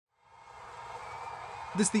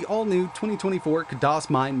This is the all-new 2024 Khadas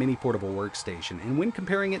Mind Mini Portable Workstation, and when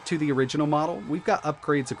comparing it to the original model, we've got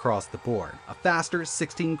upgrades across the board. A faster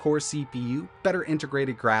 16-core CPU, better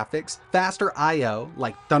integrated graphics, faster I/O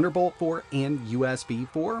like Thunderbolt 4 and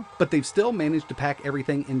USB4, but they've still managed to pack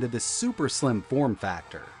everything into this super slim form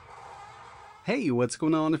factor. Hey, what's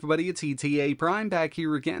going on everybody? It's etaprime back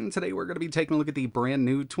here again. Today we're going to be taking a look at the brand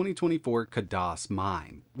new 2024 Khadas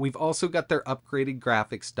Mind. We've also got their upgraded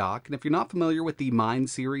graphics dock, and if you're not familiar with the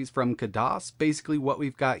Mind series from Khadas, basically what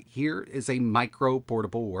we've got here is a micro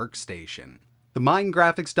portable workstation. The Mind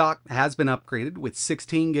graphics dock has been upgraded with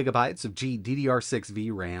 16 gigabytes of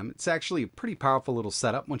GDDR5 RAM. It's actually a pretty powerful little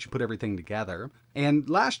setup once you put everything together. And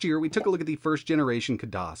last year we took a look at the first generation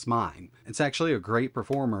Khadas Mind. It's actually a great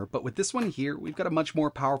performer, but with this one here, we've got a much more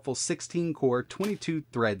powerful 16-core,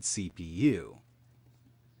 22-thread CPU.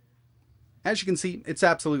 As you can see, it's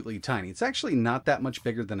absolutely tiny. It's actually not that much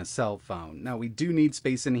bigger than a cell phone. Now, we do need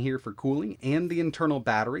space in here for cooling and the internal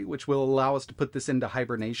battery, which will allow us to put this into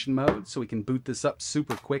hibernation mode so we can boot this up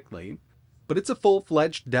super quickly. But it's a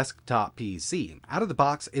full-fledged desktop PC. Out of the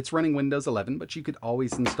box, it's running Windows 11, but you could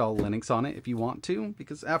always install Linux on it if you want to,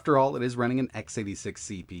 because after all, it is running an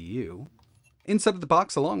x86 CPU. Inside of the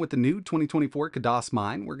box, along with the new 2024 Khadas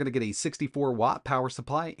Mind, we're going to get a 64-watt power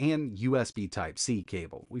supply and USB Type-C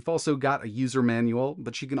cable. We've also got a user manual,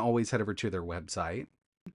 but you can always head over to their website.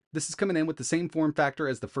 This is coming in with the same form factor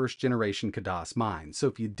as the first generation Khadas Mind, so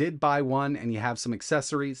if you did buy one and you have some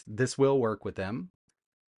accessories, this will work with them.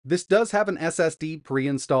 This does have an SSD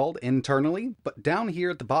pre-installed internally, but down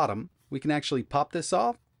here at the bottom, we can actually pop this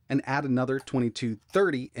off and add another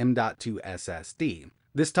 2230 M.2 SSD.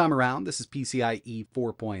 This time around, this is PCIe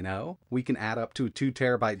 4.0. We can add up to a 2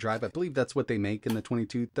 terabyte drive. I believe that's what they make in the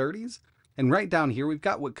 2230s. And right down here, we've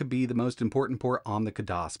got what could be the most important port on the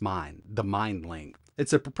Khadas Mind, the Mind Link.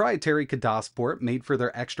 It's a proprietary Khadas port made for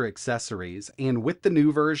their extra accessories. And with the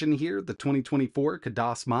new version here, the 2024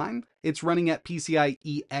 Khadas Mind, it's running at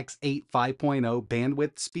PCIe X8 5.0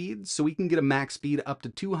 bandwidth speed, so we can get a max speed up to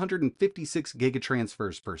 256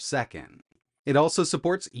 gigatransfers per second. It also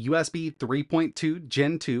supports USB 3.2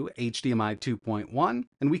 Gen 2 HDMI 2.1,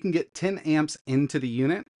 and we can get 10 amps into the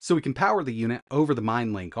unit, so we can power the unit over the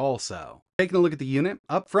Mind Link also. Taking a look at the unit,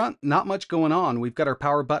 up front, not much going on. We've got our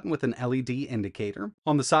power button with an LED indicator.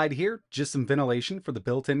 On the side here, just some ventilation for the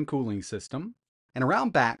built-in cooling system. And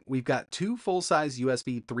around back, we've got two full-size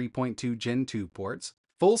USB 3.2 Gen 2 ports,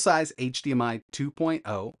 full-size HDMI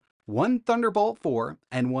 2.0, one Thunderbolt 4,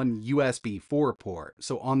 and one USB 4 port.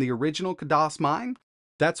 So on the original Khadas Mind,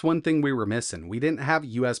 that's one thing we were missing. We didn't have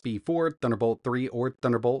USB 4, Thunderbolt 3, or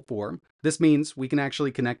Thunderbolt 4. This means we can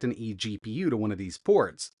actually connect an eGPU to one of these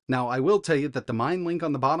ports. Now, I will tell you that the Mind Link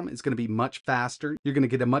on the bottom is going to be much faster. You're going to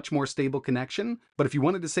get a much more stable connection. But if you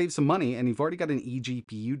wanted to save some money and you've already got an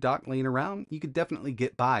eGPU dock laying around, you could definitely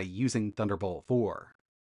get by using Thunderbolt 4.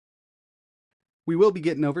 We will be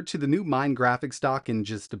getting over to the new Mind graphics dock in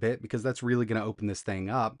just a bit because that's really going to open this thing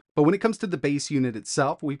up. But when it comes to the base unit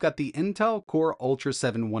itself, we've got the Intel Core Ultra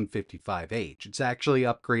 7 155H. It's actually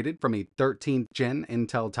upgraded from a 13th gen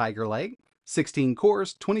Intel Tiger Lake, 16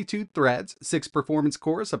 cores, 22 threads, 6 performance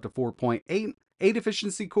cores up to 4.8, 8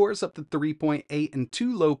 efficiency cores up to 3.8, and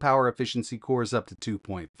 2 low power efficiency cores up to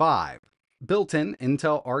 2.5. Built-in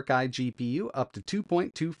Intel Arc iGPU up to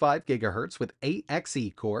 2.25 GHz with 8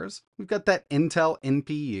 Xe cores. We've got that Intel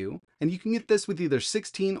NPU, and you can get this with either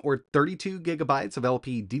 16 or 32 gigabytes of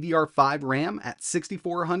LPDDR5 RAM at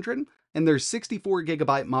 6400, and their 64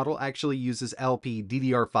 gigabyte model actually uses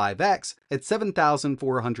LPDDR5X at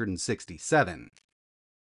 7467.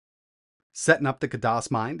 Setting up the Khadas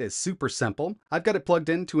Mind is super simple. I've got it plugged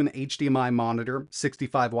into an HDMI monitor,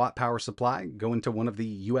 65-watt power supply, going to one of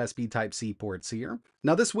the USB Type-C ports here.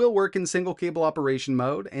 Now this will work in single cable operation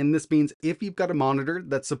mode, and this means if you've got a monitor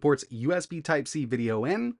that supports USB Type-C video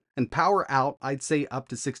in and power out, I'd say up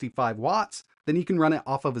to 65 watts, then you can run it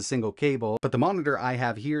off of a single cable. But the monitor I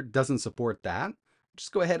have here doesn't support that.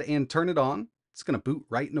 Just go ahead and turn it on. It's going to boot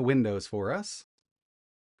right into Windows for us.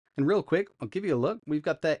 And real quick, I'll give you a look. We've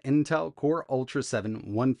got that Intel Core Ultra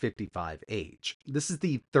 7 155H. This is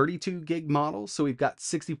the 32 gig model, so we've got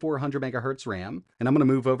 6400 megahertz RAM. And I'm going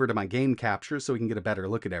to move over to my game capture so we can get a better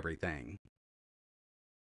look at everything.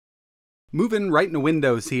 Moving right into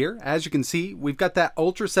Windows here, as you can see, we've got that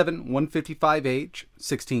Ultra 7 155H,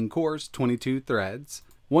 16 cores, 22 threads,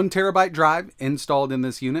 1 terabyte drive installed in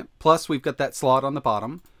this unit, plus we've got that slot on the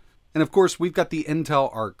bottom. And of course, we've got the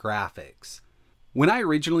Intel Arc graphics. When I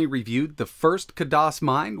originally reviewed the first Khadas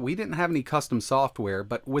Mind, we didn't have any custom software,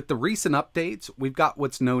 but with the recent updates, we've got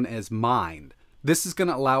what's known as Mind. This is going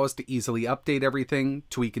to allow us to easily update everything,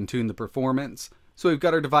 tweak and tune the performance. So we've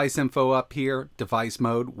got our device info up here, device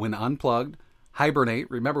mode when unplugged,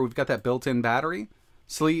 hibernate, remember we've got that built-in battery,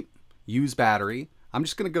 sleep, use battery. I'm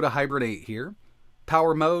just going to go to hibernate here.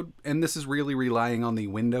 Power mode, and this is really relying on the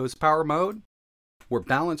Windows power mode. We're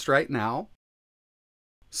balanced right now.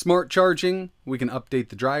 Smart charging, we can update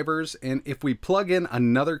the drivers, and if we plug in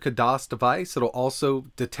another Khadas device, it'll also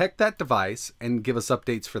detect that device and give us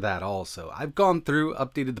updates for that also. I've gone through,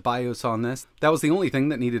 updated the BIOS on this. That was the only thing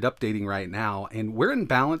that needed updating right now, and we're in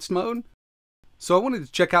balanced mode. So I wanted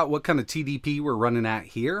to check out what kind of TDP we're running at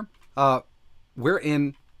here. We're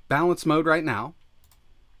in balanced mode right now.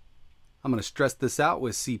 I'm going to stress this out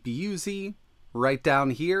with CPU-Z. Right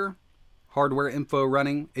down here, hardware info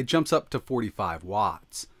running, it jumps up to 45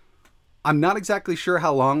 watts. I'm not exactly sure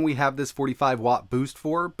how long we have this 45 watt boost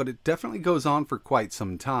for, but it definitely goes on for quite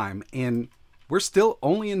some time, and we're still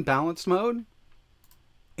only in balanced mode.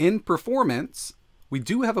 In performance, we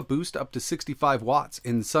do have a boost up to 65 watts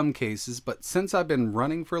in some cases, but since I've been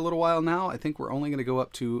running for a little while now, I think we're only going to go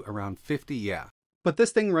up to around 50, yeah. But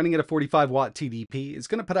this thing running at a 45 watt TDP is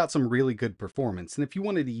going to put out some really good performance. And if you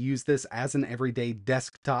wanted to use this as an everyday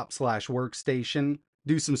desktop / workstation,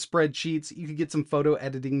 do some spreadsheets, you could get some photo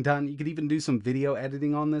editing done. You could even do some video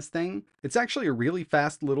editing on this thing. It's actually a really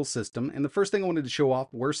fast little system. And the first thing I wanted to show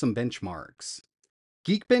off were some benchmarks.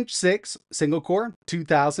 Geekbench 6, single core,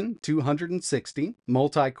 2,260,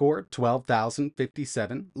 multi-core,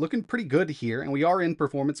 12,057. Looking pretty good here, and we are in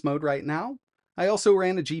performance mode right now. I also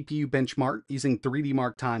ran a GPU benchmark using 3D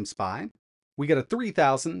Mark Time Spy. We got a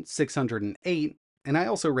 3,608, and I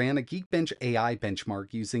also ran a Geekbench AI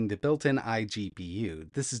benchmark using the built-in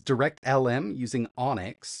iGPU. This is Direct LM using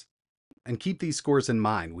Onyx. And keep these scores in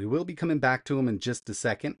mind. We will be coming back to them in just a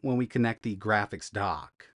second when we connect the graphics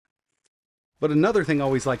dock. But another thing I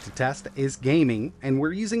always like to test is gaming, and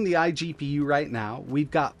we're using the iGPU right now. We've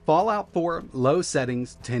got Fallout 4 low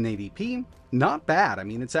settings 1080p. Not bad. I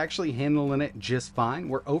mean, it's actually handling it just fine.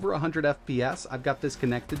 We're over 100 FPS. I've got this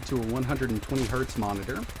connected to a 120 Hertz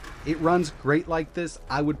monitor. It runs great like this.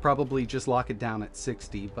 I would probably just lock it down at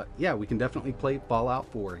 60, but yeah, we can definitely play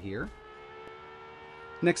Fallout 4 here.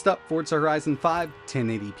 Next up, Forza Horizon 5,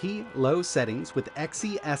 1080p, low settings with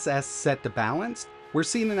XeSS set to balanced. We're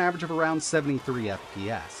seeing an average of around 73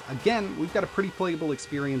 FPS. Again, we've got a pretty playable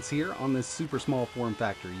experience here on this super small form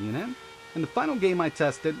factor unit. And the final game I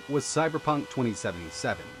tested was Cyberpunk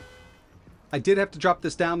 2077. I did have to drop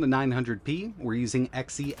this down to 900p. We're using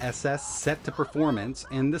XeSS set to performance,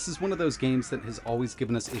 and this is one of those games that has always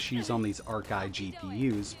given us issues on these Arc-eye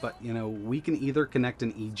GPUs, but you know, we can either connect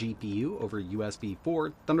an eGPU over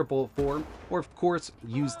USB4, Thunderbolt 4, or of course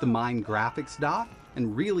use the Mind graphics dock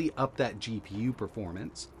and really up that GPU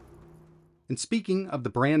performance. And speaking of the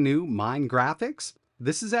brand new Mind graphics,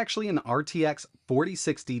 this is actually an RTX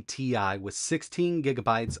 4060 Ti with 16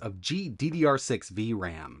 gigabytes of GDDR6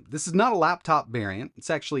 VRAM. This is not a laptop variant, it's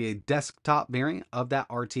actually a desktop variant of that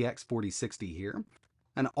RTX 4060 here.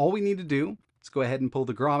 And all we need to do is go ahead and pull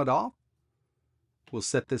the grommet off. We'll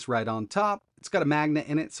set this right on top. It's got a magnet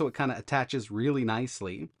in it, so it kind of attaches really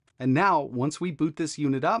nicely. And now, once we boot this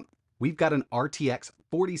unit up, we've got an RTX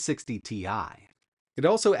 4060 Ti. It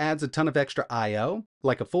also adds a ton of extra I/O,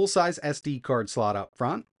 like a full-size SD card slot up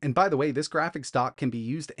front. And by the way, this graphics dock can be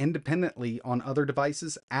used independently on other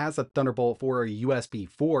devices as a Thunderbolt 4 or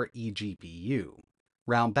USB4 eGPU.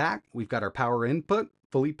 Round back, we've got our power input,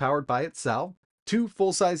 fully powered by itself, 2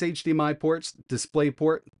 full-size HDMI ports,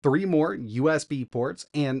 DisplayPort, 3 more USB ports,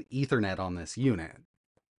 and Ethernet on this unit.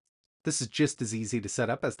 This is just as easy to set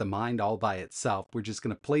up as the Mind all by itself. We're just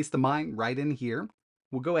going to place the Mind right in here.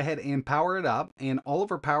 We'll go ahead and power it up, and all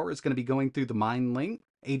of our power is going to be going through the Mind link.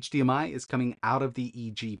 HDMI is coming out of the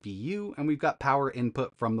eGPU, and we've got power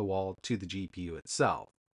input from the wall to the GPU itself.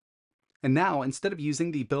 And now, instead of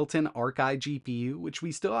using the built-in Arc-eye GPU, which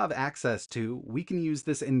we still have access to, we can use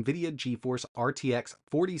this NVIDIA GeForce RTX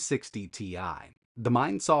 4060 Ti. The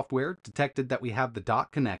Mind software detected that we have the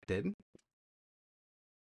dock connected.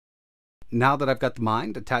 Now that I've got the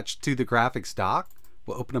Mind attached to the graphics dock,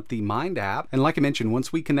 we'll open up the Mind app, and like I mentioned,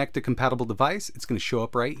 once we connect a compatible device, it's going to show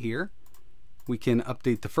up right here. We can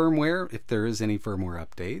update the firmware if there is any firmware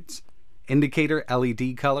updates. Indicator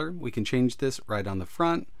LED color, we can change this right on the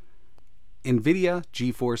front. NVIDIA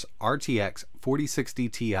GeForce RTX 4060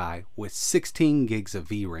 Ti with 16 gigs of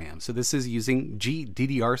VRAM. So this is using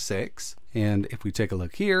GDDR6. And if we take a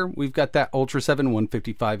look here, we've got that Ultra 7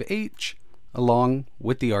 155H along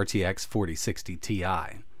with the RTX 4060 Ti.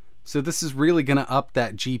 So this is really going to up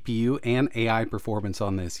that GPU and AI performance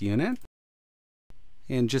on this unit.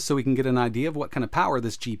 And just so we can get an idea of what kind of power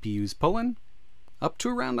this GPU is pulling, up to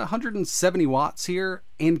around 170 watts here.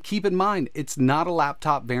 And keep in mind, it's not a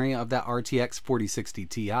laptop variant of that RTX 4060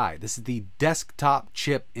 Ti. This is the desktop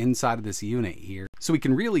chip inside of this unit here, so we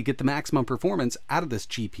can really get the maximum performance out of this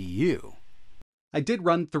GPU. I did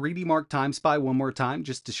run 3D Mark Time Spy one more time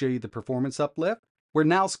just to show you the performance uplift. We're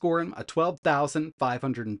now scoring a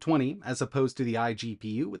 12,520 as opposed to the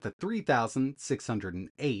iGPU with a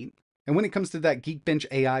 3,608. And when it comes to that Geekbench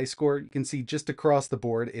AI score, you can see just across the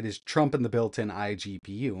board, it is trumping the built-in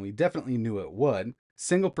iGPU, and we definitely knew it would.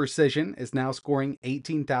 Single precision is now scoring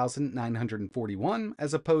 18,941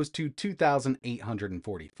 as opposed to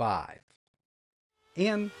 2,845.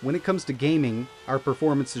 And when it comes to gaming, our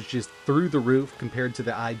performance is just through the roof compared to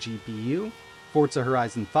the iGPU. Forza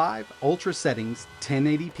Horizon 5, Ultra settings,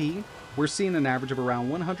 1080p, we're seeing an average of around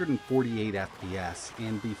 148 FPS,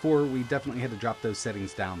 and before we definitely had to drop those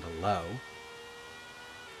settings down to low.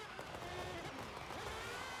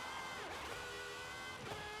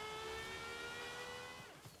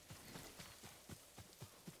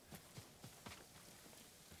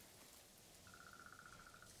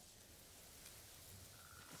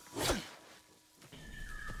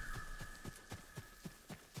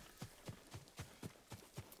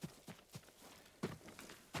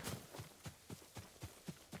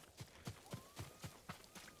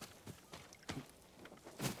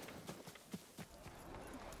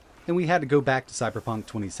 And we had to go back to Cyberpunk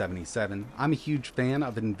 2077. I'm a huge fan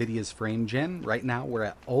of NVIDIA's frame gen. Right now we're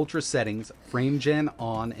at ultra settings, frame gen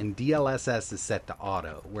on, and DLSS is set to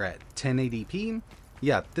auto. We're at 1080p.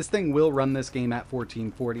 Yeah, this thing will run this game at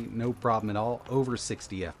 1440, no problem at all, over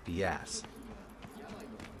 60 FPS.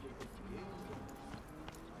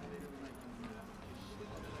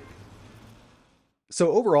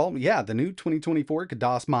 So overall, yeah, the new 2024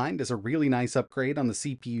 Khadas Mind is a really nice upgrade on the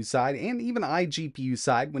CPU side and even iGPU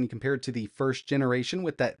side when you compare it to the first generation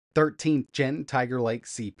with that 13th gen Tiger Lake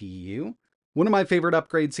CPU. One of my favorite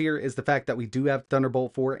upgrades here is the fact that we do have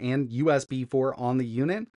Thunderbolt 4 and USB 4 on the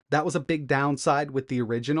unit. That was a big downside with the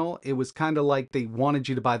original. It was kind of like they wanted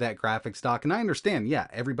you to buy that graphics dock, and I understand, yeah,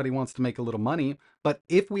 everybody wants to make a little money, but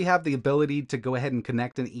if we have the ability to go ahead and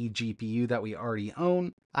connect an eGPU that we already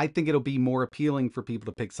own, I think it'll be more appealing for people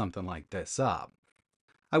to pick something like this up.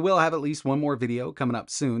 I will have at least one more video coming up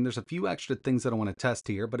soon. There's a few extra things that I want to test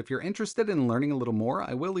here, but if you're interested in learning a little more,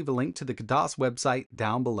 I will leave a link to the Khadas website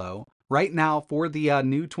down below. Right now, for the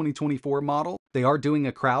new 2024 model, they are doing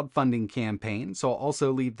a crowdfunding campaign, so I'll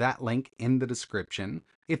also leave that link in the description.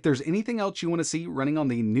 If there's anything else you want to see running on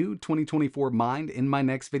the new 2024 Mind in my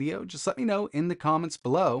next video, just let me know in the comments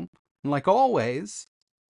below. And like always,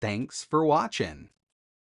 thanks for watching.